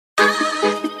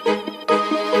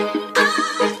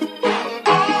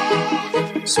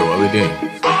So what we doing?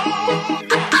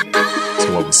 So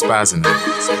what we spazzing them?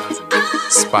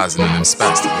 Spazzing them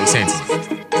spastic. What you saying to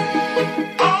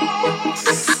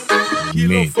me? You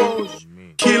mean?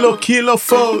 Kilo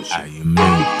foes. Ah, you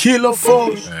mean? Kilo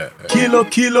foes. Kilo foes.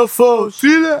 Kilo foes.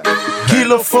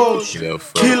 Kilo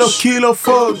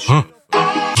foes.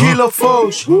 Kilo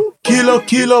foes.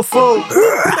 Kilo foes.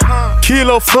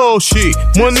 Kilo foes shit.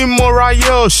 Money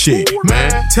more shit.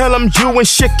 Man. Tell them you ain't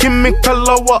shaking me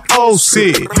lower OC.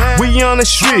 We on the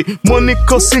street. Money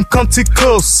cousin county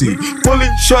cozy. Bully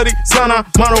shorty Zana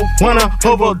marijuana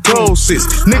overdoses.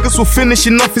 Niggas will finish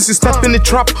in offices, step in the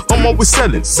trap. I'm always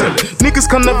selling. Niggas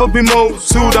can never be more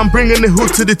sued. I'm bringing the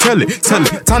hood to the telly.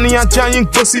 Tiny and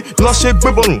giant pussy. Lost shake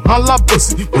bibbon. I love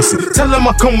pussy. Tell them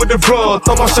I come with the rod.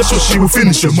 Top my shit so she will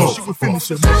finish him up.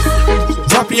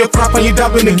 Dropping your crap and you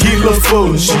dabbing the kilo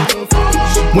foes.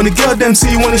 When the girl them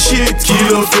see you wanna shit,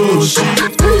 kilo foes.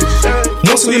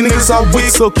 Most of you niggas are weak,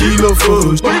 so kilo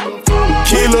foes.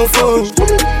 Kilo foes.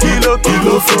 Kilo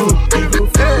foes.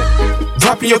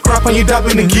 Dropping your crap and you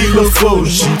dabbing the kilo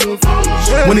foes.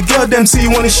 When the girl them see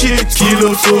you wanna shit,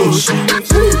 kilo foes.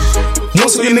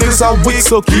 Most of you niggas are weak,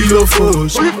 so kilo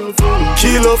foes.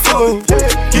 Kilo foes.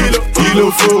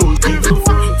 Kilo foes.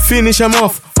 Finish them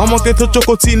off. I'm okay to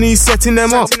Chocotini, setting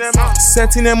them up.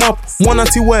 Setting them up. One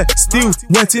anti-wear, still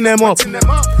wetting them up.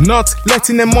 Not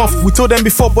letting them off. We told them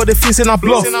before, but they feel in a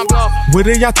bluff. Where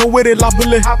they yato, where they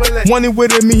labule. One where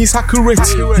they me is accurate.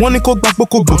 One ko back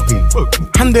boko boku.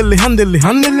 Handle it.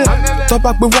 Talk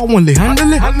back with one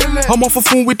handle it. I'm off a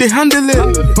phone with the handle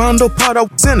it. Bando powder,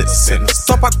 send it.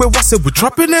 Talk back with what's it, we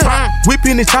dropping it.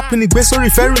 Whipping it, chopping it, sorry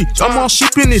ferry. I'm all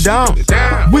shipping it down.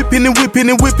 Whipping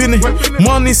it.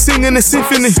 Money singing a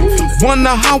symphony. Wonder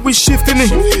how we shifting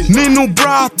it. Nino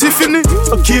bra Tiffany.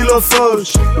 A kilo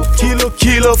foes. Kilo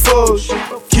foes.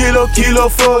 Kilo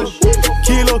foes.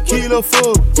 Kilo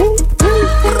foes.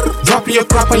 Dropping your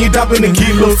crap and you dabbing the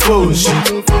kilo foes.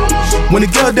 When the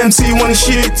girl them see you wanna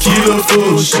shit, kilo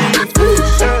foes.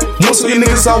 Most of you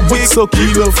niggas are weak, so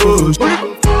kilo foes.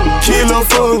 Kilo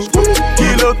foes.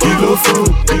 Kilo foes.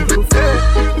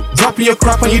 Dropping your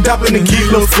crap and you dabbing the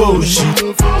kilo foes.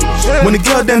 When the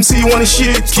girl them see you wanna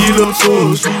shit, kilo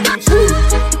foes.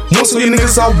 Most of you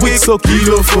niggas are weak, so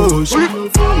kilo foes.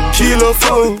 Kilo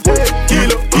foes.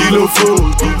 Kilo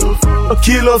foes. A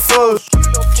kilo foes.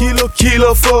 Kilo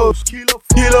foes.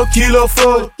 Kilo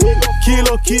foes.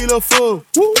 Kilo foes.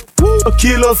 A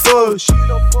kilo foes.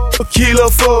 A kilo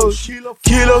foes.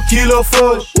 Kilo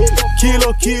foes.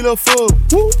 Kilo foes.